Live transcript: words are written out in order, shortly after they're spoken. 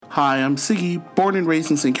Hi, I'm Sigi, born and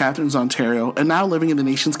raised in St. Catharines, Ontario, and now living in the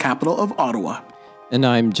nation's capital of Ottawa. And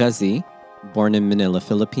I'm Jezzie, born in Manila,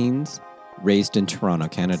 Philippines, raised in Toronto,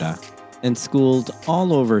 Canada, and schooled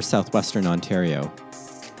all over southwestern Ontario.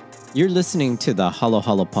 You're listening to the Halo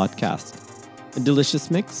Halo podcast, a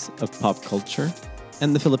delicious mix of pop culture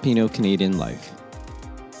and the Filipino-Canadian life.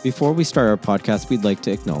 Before we start our podcast, we'd like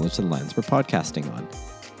to acknowledge the lands we're podcasting on.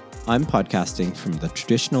 I'm podcasting from the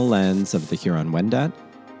traditional lands of the Huron-Wendat,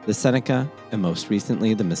 the Seneca, and most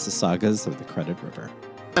recently the Mississaugas of the Credit River.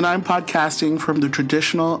 And I'm podcasting from the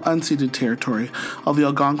traditional unceded territory of the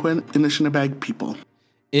Algonquin and Anishinaabe people.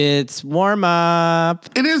 It's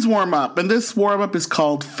Warmup. It is Warmup, and this Warmup is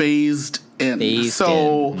called Phased In.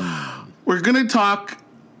 We're going to talk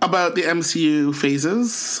about the MCU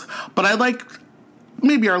phases, but I'd like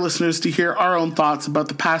maybe our listeners to hear our own thoughts about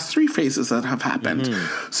the past 3 phases that have happened.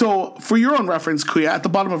 So for your own reference, Kuya, at the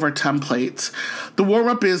bottom of our template, the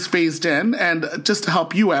warm-up is phased in, and just to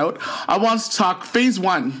help you out, I want to talk phase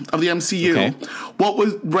 1 of the MCU. Okay. What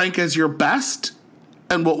would rank as your best,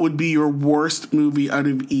 and what would be your worst movie out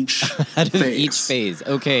of each phase?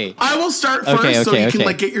 Okay. I will start first so you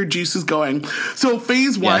can get your juices going. So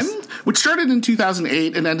phase 1, which started in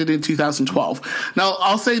 2008 and ended in 2012. Now,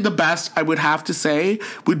 I'll say the best I would have to say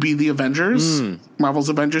would be the Avengers, Marvel's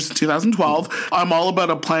Avengers in 2012. I'm all about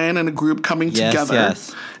a plan and a group coming together.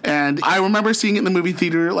 Yes. And I remember seeing it in the movie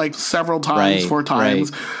theater several times, 4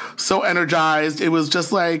 times. Right. So energized. It was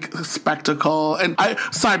just like a spectacle. And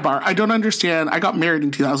sidebar, I don't understand. I got married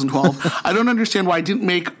in 2012. I don't understand why I didn't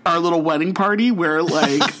make our little wedding party wear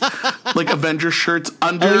like Avengers shirts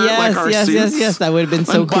under our suits. Yes. That would have been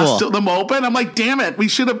so cool. Busted them open. I'm like, damn it. We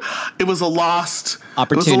should have. It was a lost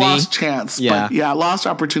opportunity. It was a lost chance. Yeah. But lost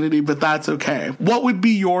opportunity, but that's okay. What would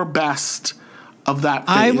be your best of that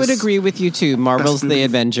phase? I would agree with you too. Marvel's The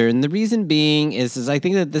Avenger. And the reason being is I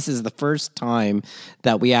think that this is the first time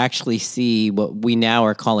that we actually see what we now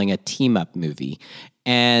are calling a team-up movie.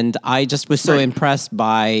 And I just was so impressed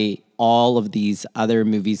by all of these other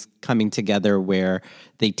movies coming together where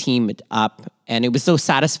they teamed up. And it was so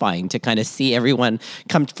satisfying to kind of see everyone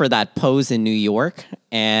come for that pose in New York,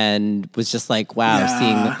 and was just like, wow,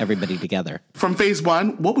 seeing everybody together. From phase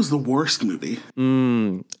 1, what was the worst movie?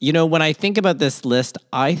 When I think about this list,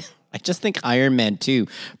 I just think Iron Man 2,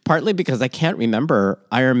 partly because I can't remember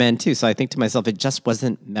Iron Man 2. So I think to myself, it just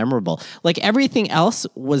wasn't memorable. Like everything else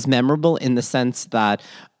was memorable in the sense that,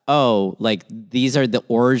 these are the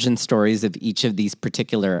origin stories of each of these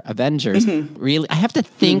particular Avengers. Really, I have to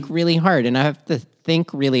think really hard, and I have to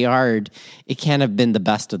think really hard. It can't have been the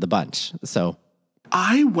best of the bunch. So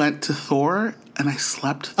I went to Thor and I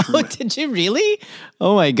slept through it. Did you really?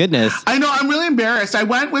 Oh my goodness. I know, I'm really embarrassed. I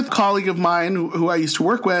went with a colleague of mine who I used to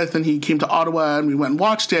work with, and he came to Ottawa and we went and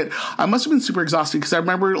watched it. I must have been super exhausted because I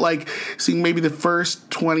remember seeing maybe the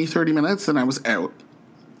first 20, 30 minutes and I was out.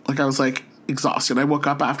 I was exhausted. I woke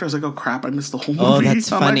up after. I was like, oh crap, I missed the whole movie. Oh, that's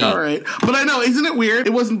funny. All right. But I know, isn't it weird?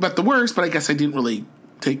 It wasn't but the worst, but I guess I didn't really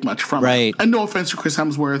take much from it. And no offense to Chris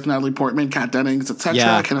Hemsworth, Natalie Portman, Kat Dennings,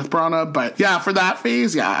 etc., Kenneth Branagh, but for that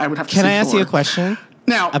phase, I would have to say Can I ask you a question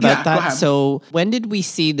now about that? Go ahead. So when did we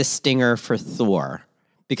see the stinger for Thor?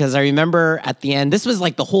 Because I remember at the end, this was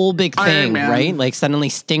the whole big thing, right? Suddenly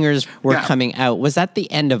stingers were coming out. Was that the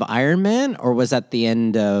end of Iron Man, or was that the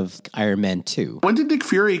end of Iron Man 2? When did Nick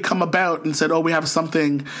Fury come about and said, we have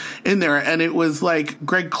something in there? And it was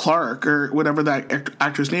Greg Clark, or whatever that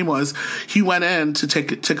actor's name was. He went in to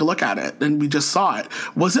take a look at it, and we just saw it.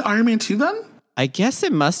 Was it Iron Man 2 then? I guess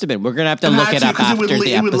it must have been. We're going to have to look it up after the episode.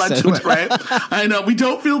 It would lead to it, right? I know. We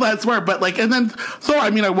don't feel that smart, but and then Thor,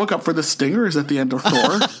 I woke up for the stingers at the end of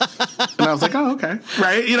Thor. And I was like, oh, okay.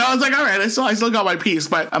 Right? I was like, all right, I still got my piece,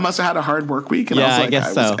 but I must have had a hard work week. And I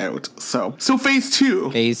was out. So phase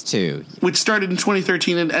 2. Phase 2. Which started in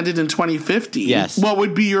 2013 and ended in 2050. Yes. What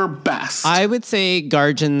would be your best? I would say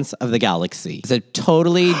Guardians of the Galaxy. It's a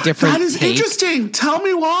totally different That is interesting. Tell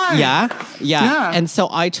me why. Yeah. And so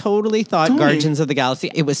I totally thought Guardians of the Galaxy.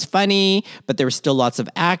 It was funny, but there was still lots of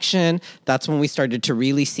action. That's when we started to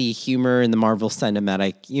really see humor in the Marvel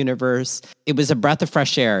Cinematic Universe. It was a breath of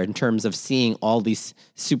fresh air in terms of seeing all these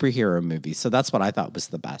superhero movies. So that's what I thought was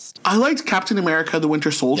the best. I liked Captain America, the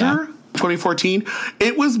Winter Soldier. 2014,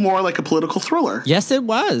 it was more like a political thriller. Yes, it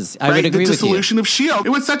was. I would agree with you. The dissolution of S.H.I.E.L.D.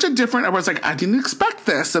 It was such a different, I was like, I didn't expect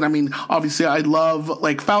this. And I mean, obviously I love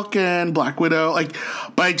like Falcon, Black Widow, like,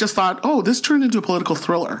 but I just thought, oh, this turned into a political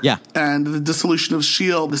thriller. Yeah. And the dissolution of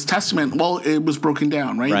S.H.I.E.L.D., this testament, well, it was broken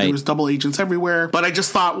down, right? There was double agents everywhere. But I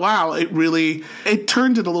just thought, wow, it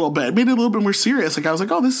turned it a little bit. It made it a little bit more serious. Like I was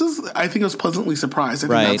like, oh, I think I was pleasantly surprised. I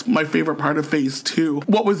think that's my favorite part of Phase 2.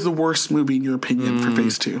 What was the worst movie in your opinion for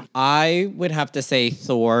Phase 2? I would have to say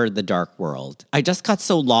Thor: The Dark World. I just got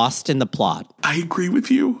so lost in the plot. I agree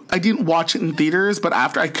with you. I didn't watch it in theaters, but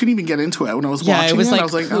after I couldn't even get into it when I was watching it. I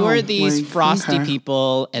was like, who are these frosty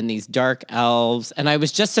people and these dark elves? And I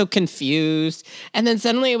was just so confused. And then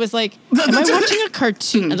suddenly it was like, am I watching a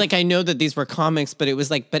cartoon? Like, I know that these were comics, but it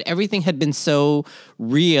was like, but everything had been so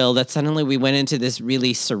real that suddenly we went into this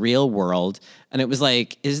really surreal world. And it was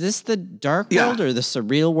like, is this the dark world or the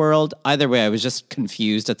surreal world? Either way, I was just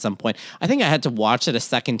confused at some point. I think I had to watch it a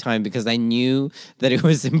second time because I knew that it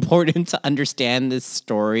was important to understand this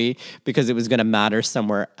story because it was going to matter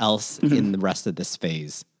somewhere else in the rest of this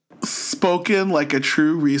phase. Spoken like a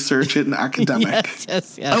true research and academic.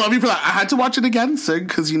 yes. I love you for that. I had to watch it again, Sig,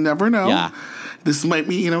 because you never know. Yeah. This might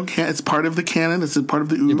be, it's part of the canon. It's part of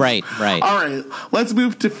the oof. Right. All right, let's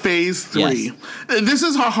move to Phase 3. Yes. This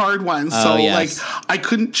is a hard one. So, I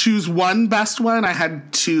couldn't choose one best one. I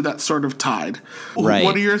had two that sort of tied. Right.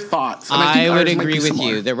 What are your thoughts? And I would agree with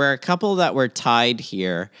you. There were a couple that were tied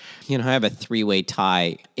here. I have a three-way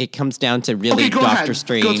tie. It comes down to really Doctor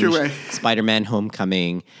Strange, Spider-Man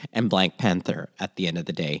Homecoming, and Black Panther at the end of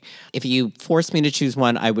the day. If you forced me to choose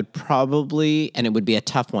one, I would probably, and it would be a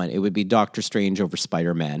tough one, it would be Doctor Strange over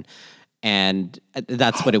Spider-Man. And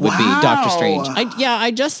that's what it would be, Doctor Strange.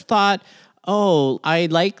 I just thought, I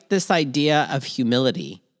like this idea of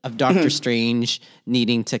humility, of Doctor Strange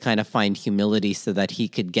needing to kind of find humility so that he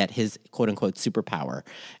could get his quote-unquote superpower.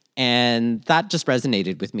 And that just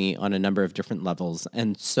resonated with me on a number of different levels.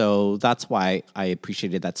 And so that's why I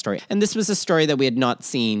appreciated that story. And this was a story that we had not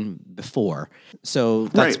seen before. So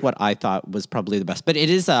that's what I thought was probably the best. But it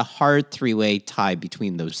is a hard three-way tie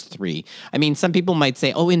between those three. I mean, some people might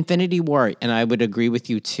say, Infinity War. And I would agree with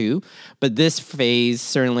you too. But this phase,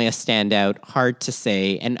 certainly a standout, hard to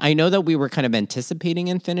say. And I know that we were kind of anticipating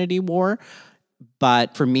Infinity War.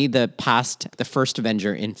 But for me, the first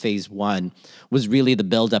Avenger in Phase 1 was really the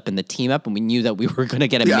build-up and the team-up, and we knew that we were going to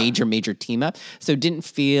get a major team-up. So it didn't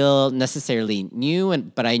feel necessarily new,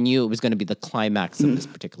 but I knew it was going to be the climax of this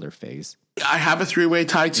particular phase. I have a three-way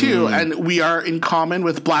tie, too, and we are in common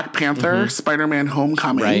with Black Panther, Spider-Man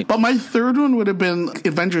Homecoming. Right. But my third one would have been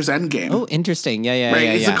Avengers Endgame. Oh, interesting. Yeah.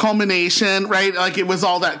 It's a culmination, right? Like, it was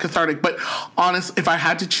all that cathartic. But honest, if I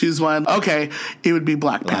had to choose one, it would be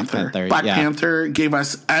Black Panther. Black Panther gave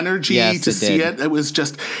us energy to see it. It was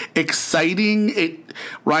just exciting.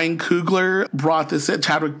 Ryan Coogler brought this in.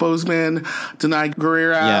 Chadwick Boseman, Danai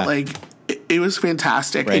Gurira, it was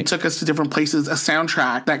fantastic. It took us to different places. A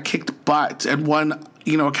soundtrack that kicked butt and won,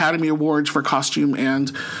 Academy Awards for costume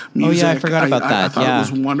and music. Oh, yeah, I forgot about that. I thought it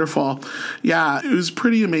was wonderful. Yeah, it was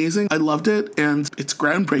pretty amazing. I loved it, and it's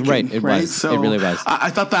groundbreaking. Right, it was. So it really was.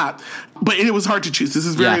 I thought that. But it was hard to choose. This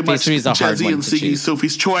is very much Jezzie and Sigi,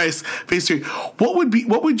 Sophie's choice. Phase 3.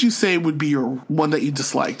 What would you say would be your one that you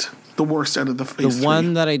disliked? The worst out of the Phase 3? The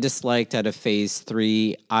one that I disliked out of Phase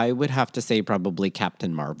 3, I would have to say probably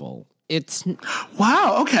Captain Marvel.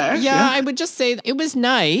 Wow, okay. Yeah, I would just say it was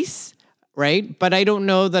nice, right? But I don't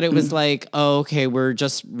know that it was like, we're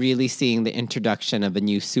just really seeing the introduction of a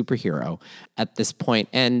new superhero at this point.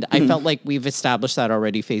 And I felt like we've established that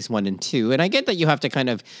already, Phase 1 and 2. And I get that you have to kind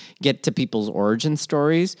of get to people's origin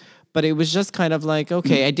stories, but it was just kind of like,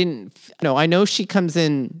 I know she comes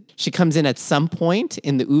in at some point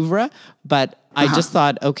in the oeuvre, but I just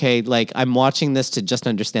thought, I'm watching this to just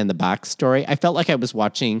understand the backstory. I felt like I was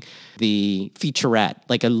watching the featurette,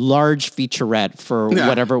 like a large featurette for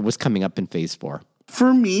whatever was coming up in Phase 4.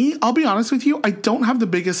 For me, I'll be honest with you, I don't have the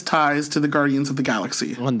biggest ties to the Guardians of the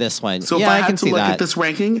Galaxy. On this one. So if I had to look at this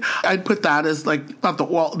ranking, I'd put that as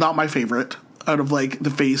not my favorite out of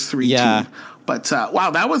the Phase 3 team. But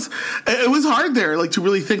wow, it was hard there, to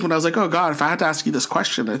really think when I was like, oh God, if I had to ask you this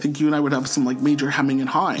question, I think you and I would have some major hemming and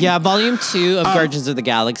hawing. Yeah, Volume 2 of Guardians of the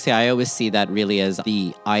Galaxy, I always see that really as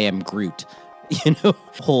the I am Groot,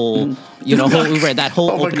 whole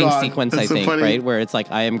opening sequence, I think, funny. Right? Where it's like,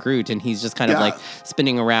 I am Groot, and he's just kind of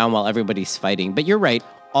spinning around while everybody's fighting. But you're right.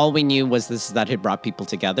 All we knew was that it brought people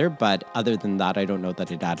together, but other than that, I don't know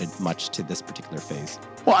that it added much to this particular phase.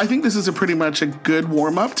 Well, I think this is pretty much a good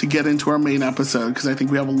warm-up to get into our main episode, because I think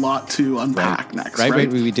we have a lot to unpack next, right? Right,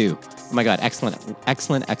 we do. Oh my God, excellent warm-up.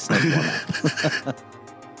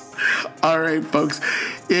 All right, folks.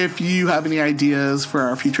 If you have any ideas for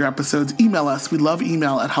our future episodes, email us. We love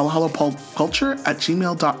email at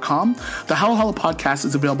halohalopulture@gmail.com. The Halo Halo podcast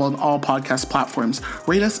is available on all podcast platforms.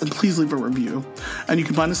 Rate us and please leave a review. And you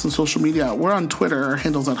can find us on social media. We're on Twitter. Our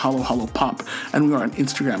handle's at halohalopop. And we are on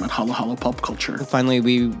Instagram at halohalopopculture. Finally,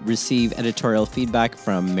 we receive editorial feedback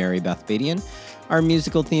from Mary Beth Badian. Our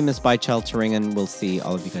musical theme is by Cheltering, and we'll see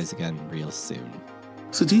all of you guys again real soon.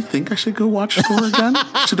 So do you think I should go watch Thor again?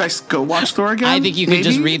 Should I go watch Thor again? I think you could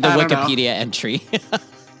just read the Wikipedia entry.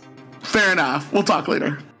 Fair enough. We'll talk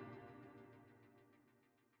later.